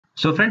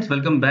So friends,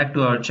 welcome back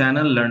to our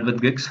channel Learn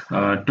with Gigs.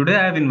 Today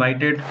I have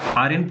invited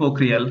Aryan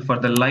Pokhriyal for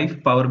the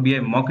live Power BI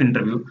mock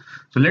interview.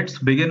 So let's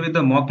begin with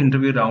the mock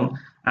interview round.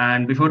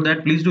 And before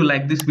that, please do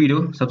like this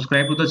video,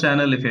 subscribe to the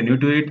channel if you're new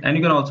to it, and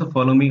you can also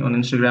follow me on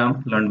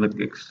Instagram, Learn with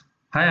Gigs.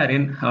 Hi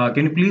Aryan,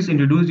 can you please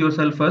introduce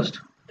yourself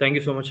first? Thank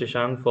you so much,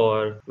 Shashank,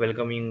 for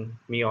welcoming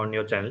me on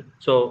your channel.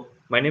 So,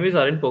 my name is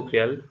Aryan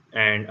Pokhriyal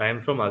and I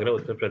am from Agra,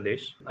 Uttar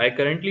Pradesh. I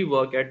currently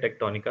work at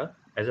Tectonica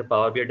as a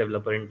Power BI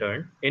developer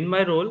intern. In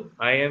my role,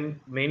 I am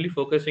mainly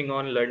focusing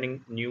on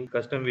learning new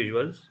custom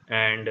visuals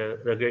and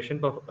regression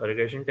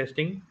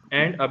testing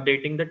and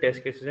updating the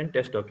test cases and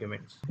test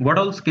documents. What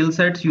all skill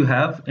sets you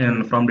have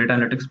in from data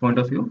analytics point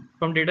of view?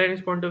 From data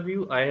science point of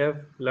view, I have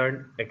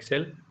learned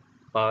Excel,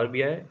 Power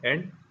BI,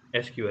 and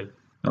SQL.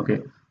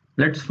 Okay,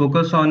 let's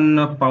focus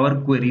on Power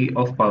Query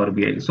of Power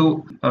BI.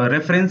 So,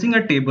 referencing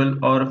a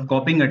table or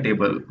copying a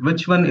table,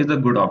 which one is a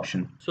good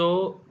option?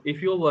 So if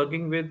you're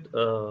working with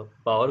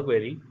Power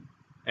Query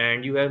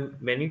and you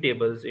have many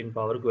tables in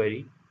Power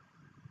Query,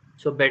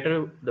 so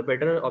the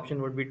better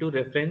option would be to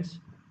reference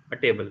a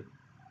table.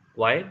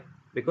 Why?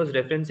 Because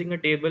referencing a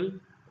table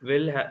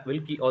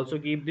also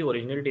keep the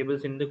original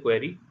tables in the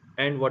query,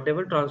 and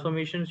whatever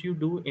transformations you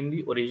do in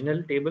the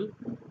original table,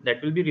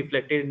 that will be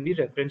reflected in the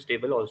reference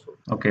table also.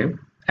 Okay.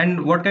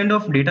 And what kind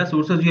of data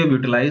sources you have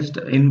utilized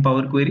in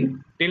Power Query?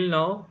 Till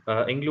now,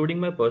 including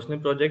my personal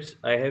projects,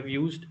 I have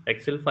used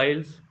Excel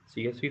files,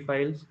 CSV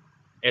files,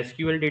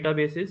 SQL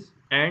databases,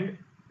 and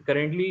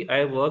currently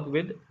I work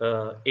with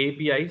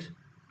APIs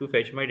to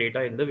fetch my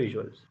data in the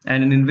visuals.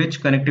 And in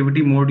which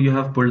connectivity mode you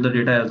have pulled the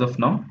data as of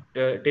now?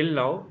 Till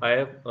now, I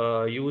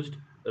have used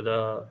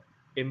the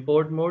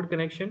import mode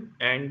connection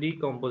and the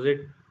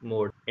composite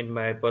mode in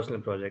my personal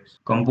projects.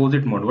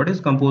 Composite mode. What is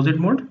composite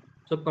mode?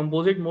 So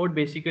composite mode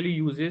basically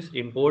uses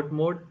import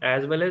mode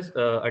as well as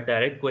a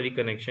direct query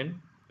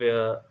connection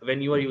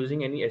when you are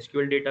using any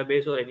SQL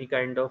database or any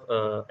kind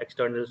of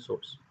external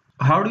source.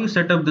 How do you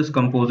set up this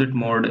composite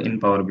mode in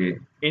Power BI?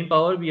 In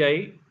Power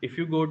BI, if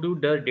you go to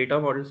the data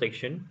model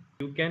section,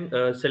 you can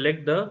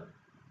select the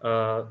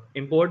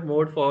import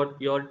mode for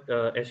your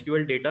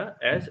SQL data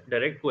as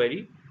direct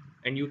query,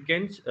 and you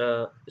can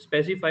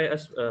specify a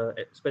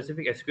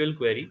specific SQL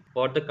query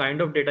for the kind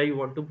of data you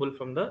want to pull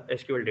from the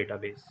SQL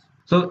database.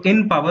 So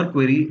in Power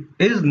Query,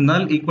 is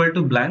null equal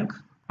to blank?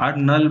 Are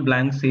null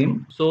blank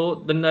same? So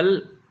the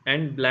null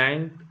and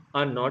blank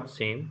are not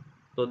same.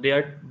 So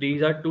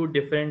these are two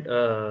different.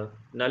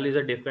 Null is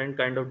a different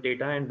kind of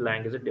data and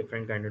blank is a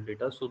different kind of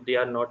data. So they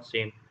are not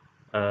same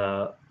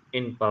uh,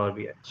 in Power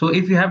BI. So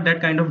if you have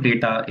that kind of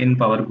data in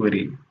Power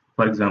Query,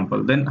 for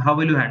example, then how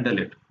will you handle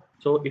it?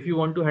 So if you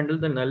want to handle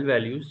the null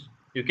values,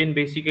 you can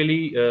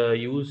basically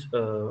use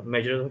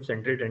measures of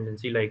central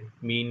tendency like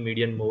mean,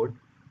 median, mode.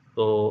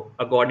 So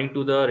according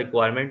to the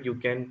requirement, you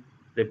can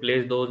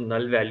replace those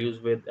null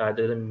values with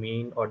either the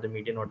mean or the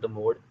median or the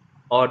mode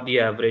or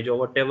the average or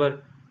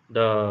whatever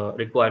the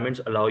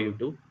requirements allow you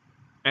to.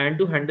 And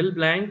to handle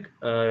blank,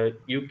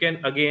 you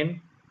can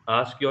again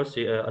ask your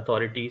senior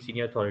authorities,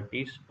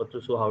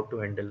 so how to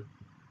handle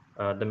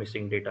the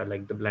missing data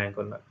like the blank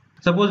or null.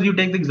 Suppose you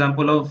take the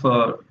example of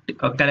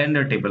a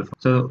calendar table.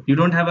 So you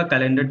don't have a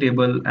calendar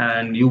table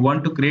and you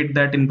want to create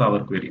that in Power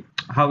Query.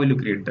 How will you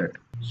create that?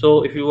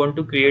 So if you want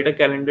to create a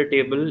calendar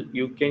table,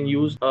 you can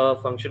use a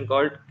function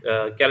called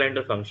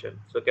calendar function.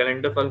 So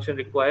calendar function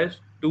requires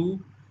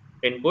two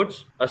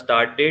inputs, a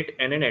start date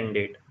and an end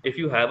date. If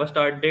you have a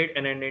start date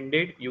and an end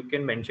date, you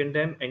can mention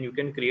them and you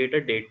can create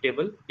a date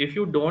table. If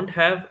you don't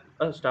have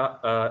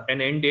an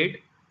end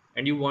date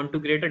and you want to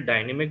create a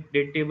dynamic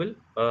date table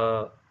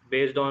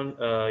based on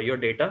your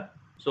data,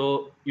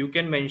 so you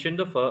can mention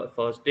the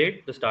first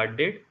date, the start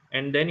date,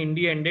 and then in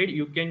the end date,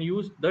 you can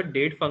use the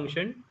date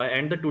function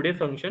and the today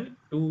function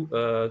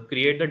to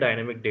create the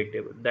dynamic date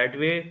table. That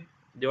way,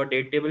 your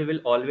date table will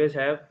always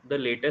have the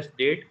latest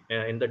date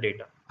in the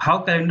data. How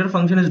calendar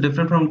function is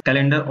different from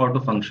calendar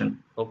auto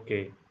function?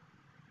 Okay.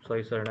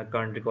 Sorry, sir, I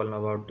can't recall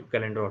now about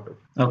calendar auto.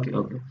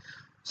 Okay.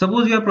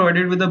 Suppose you are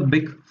provided with a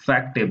big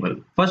fact table.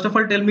 First of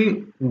all, tell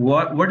me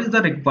what is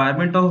the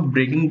requirement of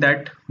breaking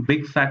that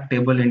big fact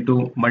table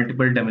into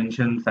multiple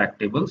dimension fact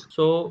tables?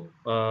 So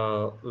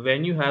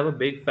when you have a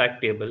big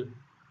fact table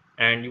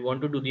and you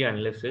want to do the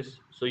analysis,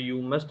 so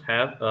you must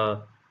have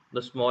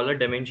the smaller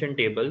dimension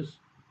tables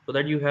so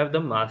that you have the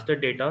master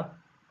data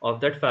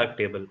of that fact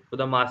table. So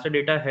the master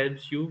data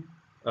helps you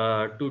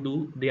to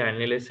do the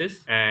analysis,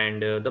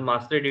 and the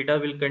master data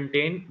will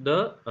contain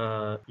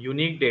the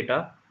unique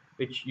data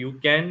which you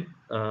can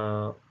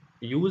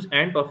use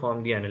and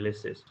perform the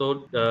analysis.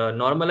 So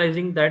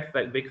normalizing that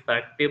big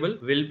fact table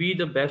will be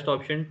the best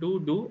option to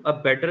do a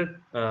better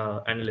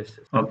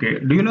analysis. Okay.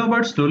 Do you know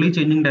about slowly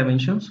changing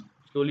dimensions?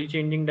 Slowly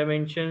changing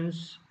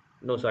dimensions.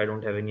 No, so I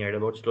don't have any idea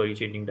about slowly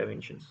changing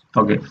dimensions.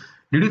 Okay.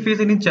 Did you face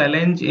any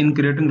challenge in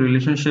creating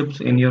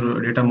relationships in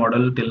your data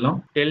model till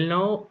now? Till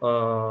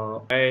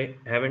now, I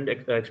haven't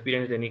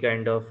experienced any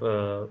kind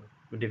of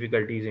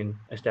difficulties in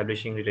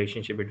establishing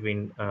relationship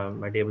between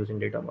my tables in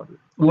data model.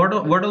 What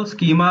all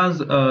schemas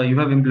you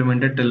have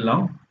implemented till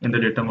now in the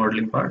data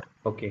modeling part?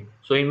 Okay,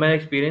 so in my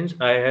experience,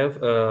 I have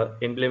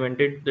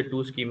implemented the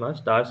two schemas,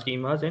 star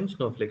schemas and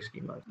snowflake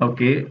schemas.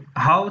 Okay,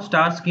 how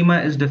star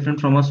schema is different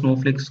from a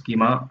snowflake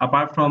schema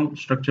apart from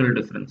structural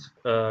difference?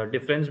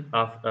 Difference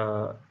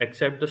of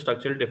except the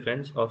structural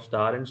difference of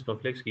star and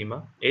snowflake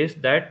schema is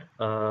that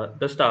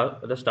the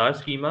star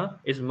schema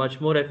is much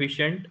more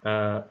efficient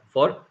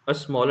for a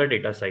smaller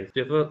data size. So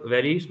if a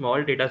very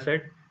small data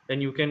set, then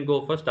you can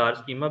go for star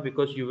schema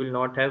because you will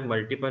not have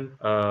multiple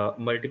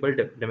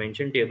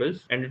dimension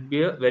tables, and it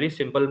be a very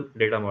simple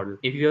data model.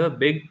 If you have a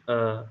big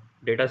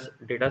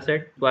data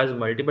set who has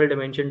multiple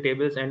dimension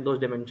tables, and those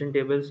dimension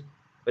tables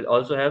will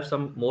also have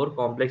some more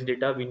complex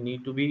data we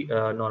need to be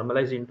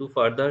normalized into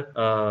further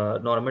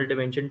normal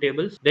dimension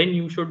tables, then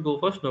you should go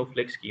for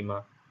snowflake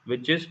schema,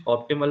 which is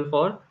optimal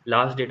for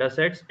large data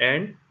sets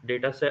and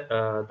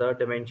the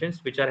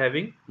dimensions which are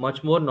having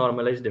much more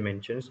normalized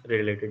dimensions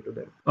related to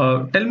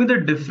them. Tell me the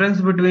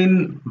difference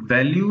between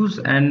values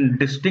and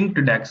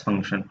distinct DAX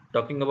function.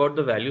 Talking about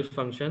the values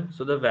function,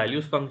 so the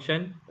values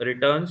function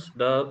returns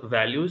the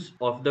values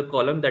of the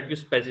column that you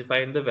specify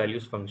in the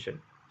values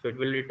function. So it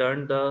will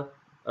return the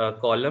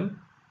column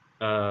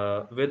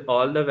with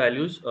all the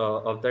values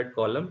of that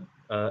column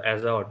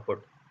as a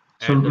output.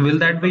 So And the will distinct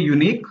that be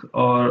function, unique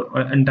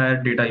or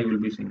entire data you will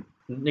be seeing?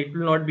 it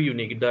will not be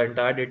unique. The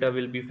entire data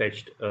will be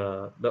fetched.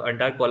 The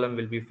entire column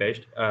will be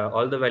fetched.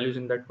 All the values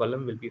in that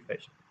column will be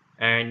fetched.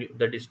 And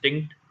the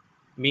distinct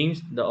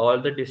means all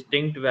the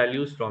distinct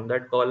values from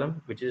that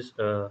column, which is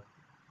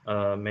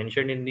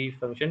mentioned in the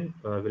function,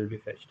 will be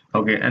fetched.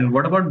 Okay, and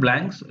what about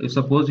blanks?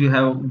 Suppose you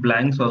have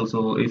blanks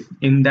also, if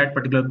in that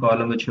particular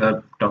column which you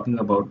are talking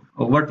about,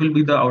 what will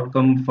be the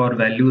outcome for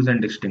values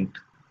and distinct?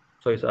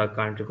 So I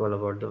can't recall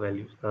about the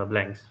values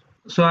blanks.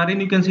 So Aryan,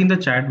 you can see in the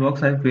chat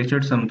box I've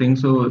pasted something.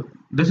 So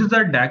this is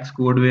the DAX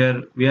code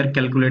where we are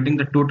calculating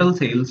the total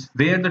sales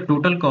where the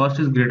total cost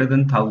is greater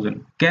than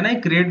 1,000. Can I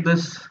create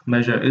this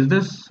measure? Is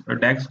this a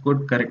DAX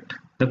code correct?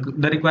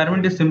 The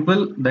requirement is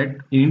simple that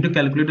you need to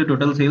calculate the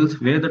total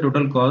sales where the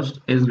total cost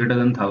is greater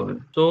than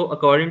 1,000. So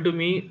according to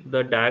me,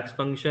 the DAX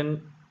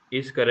function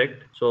is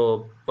correct.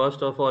 So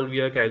first of all, we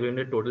are calculating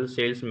the total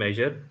sales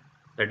measure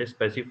that is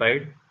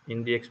specified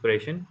in the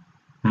expression,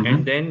 and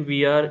Mhm. then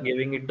we are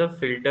giving it the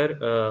filter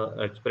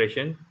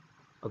expression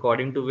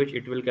according to which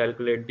it will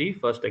calculate the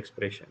first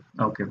expression.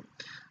 Okay.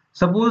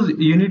 Suppose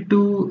you need to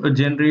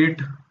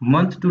generate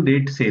month to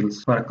date sales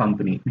for a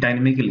company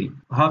dynamically.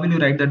 How will you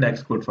write the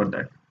DAX code for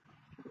that?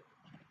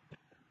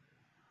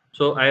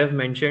 So I have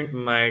mentioned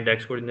my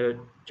DAX code in the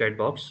chat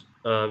box.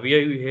 We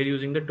are here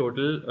using the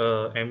total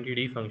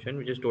MTD function,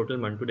 which is total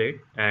month to date,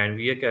 and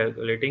we are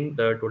calculating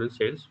the total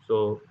sales.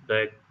 So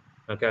the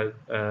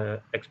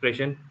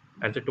expression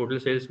as the total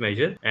sales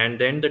measure, and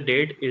then the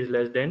date is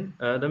less than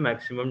the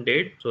maximum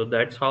date. So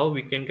that's how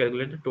we can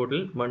calculate the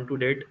total month to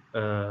date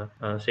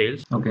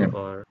sales. Okay.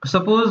 Or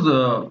Suppose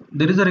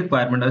there is a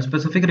requirement, a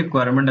specific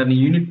requirement, and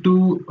you need to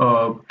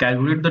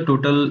calculate the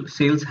total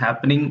sales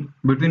happening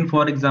between,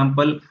 for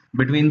example,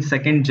 between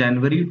 2nd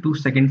January to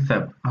 2nd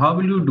Feb. How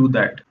will you do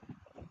that?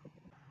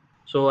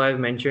 so I've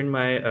mentioned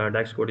my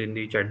DAX code in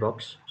the chat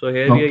box. So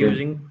here we are Okay.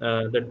 using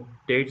the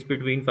dates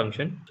between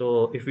function.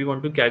 So if we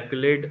want to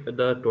calculate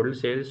the total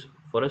sales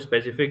for a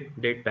specific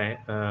date time,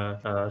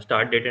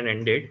 start date and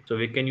end date, so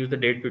we can use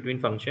the date between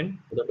function.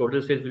 The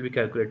total sales will be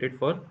calculated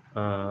for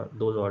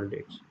those all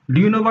dates. Do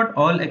you know about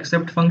all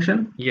except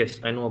function? Yes,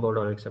 I know about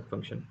all except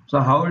function. So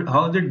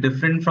how is it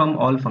different from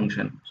all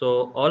function? So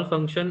all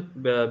function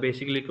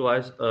basically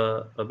requires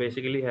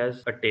basically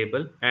has a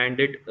table,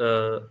 and it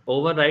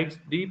overrides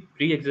the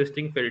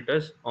pre-existing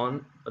filters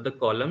on the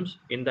columns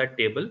in that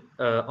table.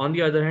 On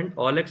the other hand,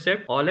 all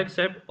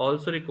except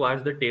also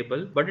requires the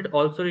table, but it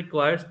also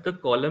requires the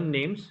column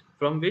names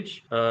from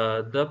which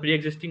the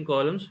pre-existing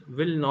columns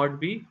will not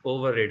be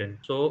overridden.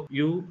 So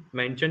you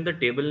mention the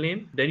table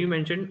name, then you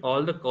mention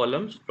all the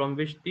columns from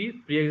which the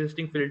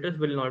pre-existing filters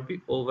will not be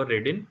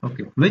overridden.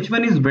 Okay. Which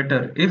one is better,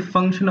 if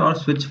function or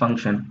switch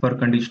function for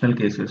conditional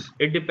cases?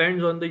 It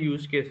depends on the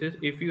use cases.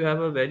 If you have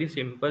a very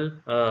simple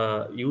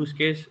use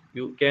case,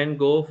 you can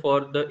go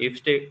for the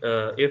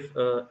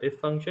if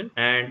function,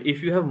 and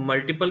if you have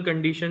multiple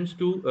conditions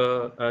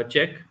to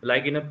check,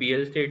 like in a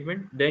PL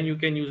statement, then you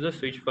can use the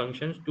switch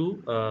functions to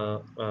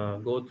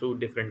go through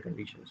different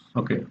conditions.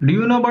 Okay. Do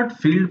you know about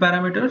field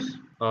parameters?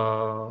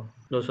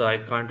 No, so I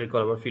can't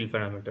recall about field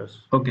parameters.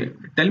 Okay.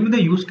 Tell me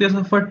the use case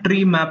of a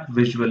tree map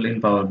visual in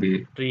Power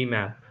BI. Tree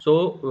map.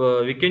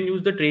 So we can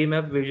use the tree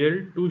map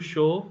visual to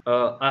show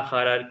a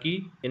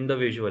hierarchy in the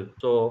visual.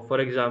 So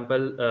for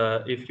example,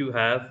 if you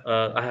have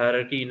a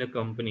hierarchy in a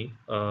company,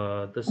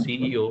 the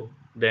CEO,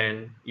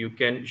 then you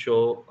can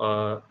show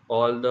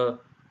all the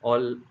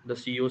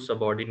CEO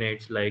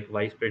subordinates like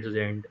vice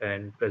president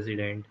and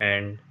president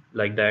and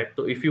like that.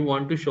 So if you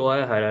want to show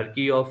a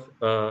hierarchy of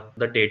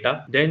the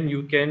data, then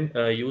you can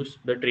use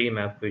the tree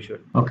map visual.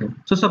 Okay.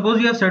 So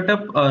suppose you have set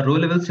up a row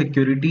level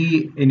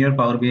security in your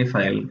Power BI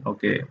file,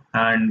 okay,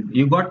 and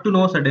you got to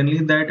know suddenly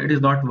that it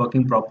is not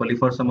working properly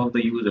for some of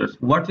the users.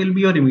 What will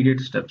be your immediate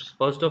steps?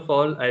 First of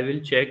all, I will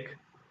check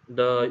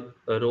the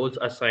roles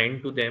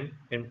assigned to them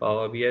in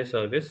Power BI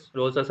service,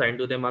 roles assigned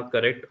to them are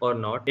correct or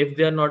not. If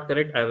they are not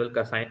correct, I will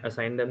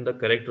assign them the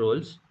correct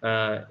roles.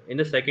 In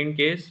the second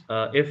case,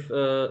 if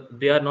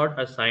they are not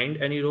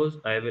assigned any roles,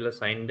 I will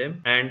assign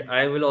them, and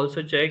I will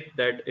also check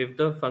that if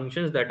the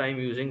functions that I'm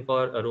using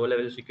for a row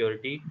level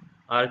security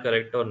are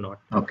correct or not.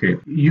 Okay.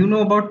 You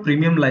know about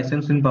premium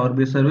license in Power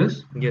BI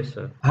service? Yes,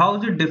 sir. How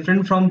is it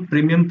different from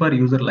premium per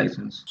user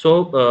license?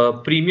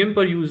 So, premium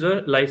per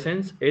user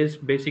license is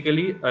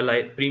basically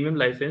a premium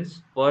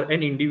license for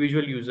an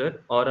individual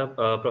user or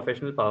a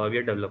professional Power BI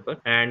developer,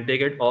 and they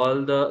get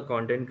all the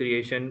content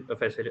creation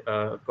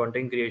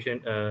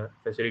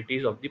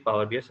facilities of the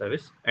Power BI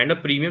service. And a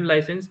premium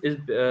license is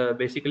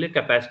basically a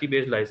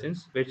capacity-based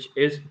license, which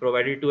is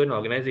provided to an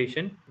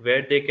organization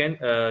where they can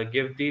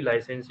give the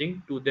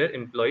licensing to their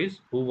employees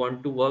who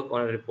want to work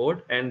on a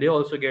report, and they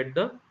also get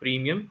the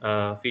premium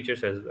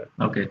features as well.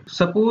 Okay.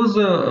 Suppose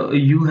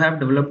you have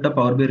developed a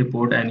Power BI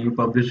report and you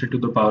publish it to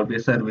the Power BI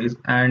service,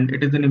 and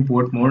it is in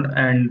import mode,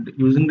 and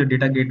using the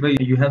data gateway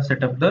you have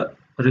set up the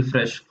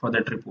refresh for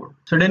that report.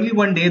 Suddenly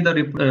one day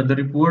the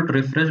report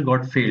refresh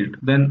got failed.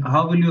 Then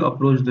how will you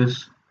approach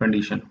this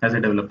condition as a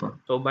developer?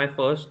 So my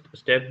first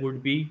step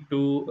would be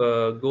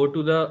to go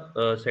to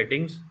the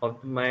settings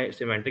of my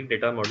semantic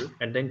data model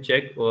and then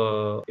check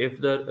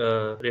if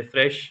the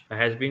refresh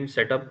has been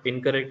set up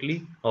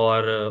incorrectly,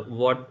 or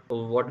what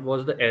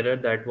was the error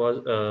that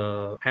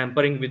was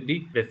hampering with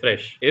the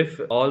refresh.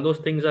 If all those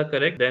things are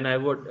correct, then I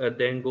would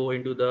then go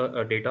into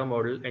the data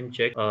model and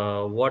check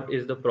what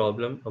is the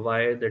problem,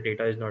 why the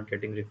data is not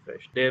getting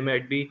refreshed. There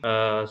might be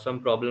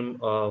some problem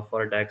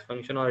for a DAX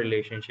function or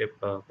relationship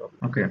problem.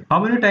 Okay. How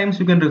many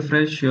times you can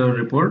refresh your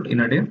report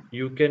in a day?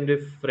 You can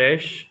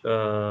refresh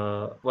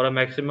for a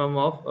maximum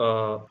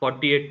of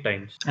 48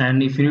 times.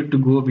 And if you need to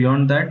go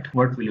beyond that,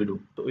 what will you do?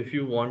 So if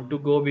you want to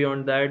go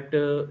beyond that,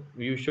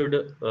 you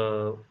should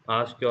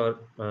ask your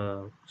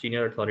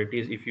senior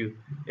authorities.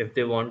 If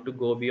they want to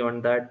go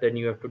beyond that, then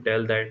you have to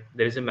tell that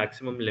there is a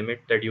maximum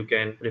limit that you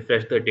can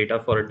refresh the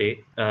data for a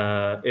day.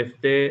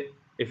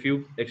 If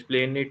you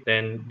explain it,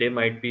 then they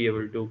might be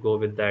able to go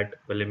with that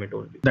limit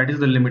only. That is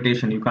the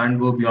limitation. You can't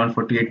go beyond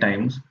 48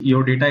 times.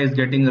 Your data is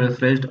getting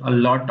refreshed a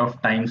lot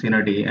of times in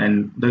a day,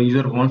 and the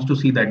user wants to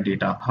see that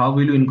data. How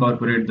will you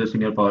incorporate this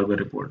in your Power BI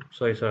report?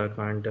 Sorry, sir, I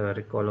can't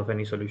recall of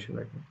any solution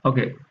right now.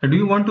 Okay. Do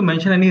you want to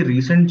mention any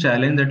recent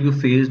challenge that you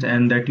faced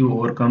and that you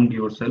overcome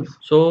yourself?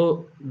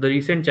 So the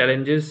recent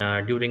challenges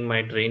during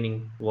my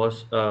training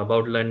was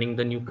about learning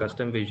the new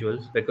custom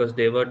visuals, because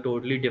they were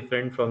totally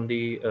different from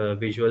the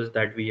visuals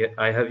that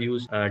I have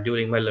used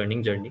during my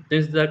learning journey.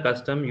 Since they're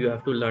custom, you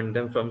have to learn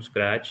them from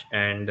scratch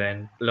and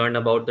then learn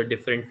about the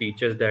different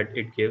features that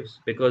it gives,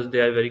 because they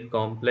are very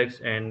complex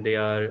and they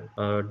are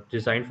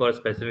designed for a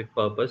specific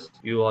purpose.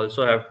 You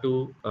also have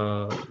to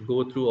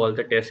go through all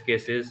the test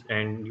cases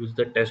and use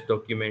the test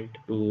document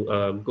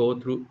to go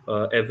through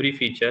every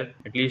feature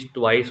at least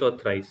twice or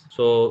thrice.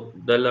 So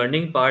the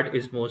learning part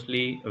is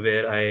mostly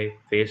where I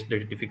faced the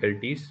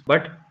difficulties,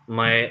 but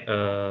my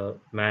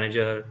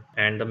manager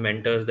and the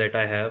mentors that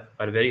I have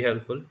are very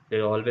helpful. They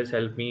always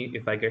help me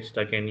if I get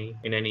stuck in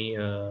any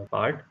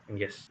part. And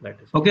yes, that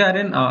is. Okay,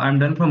 Aryan, I'm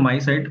done from my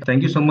side.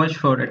 Thank you so much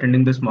for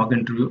attending this mock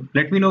interview.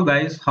 Let me know,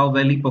 guys, how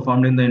well he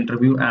performed in the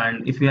interview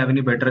and if you have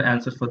any better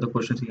answers for the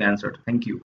questions he answered. Thank you.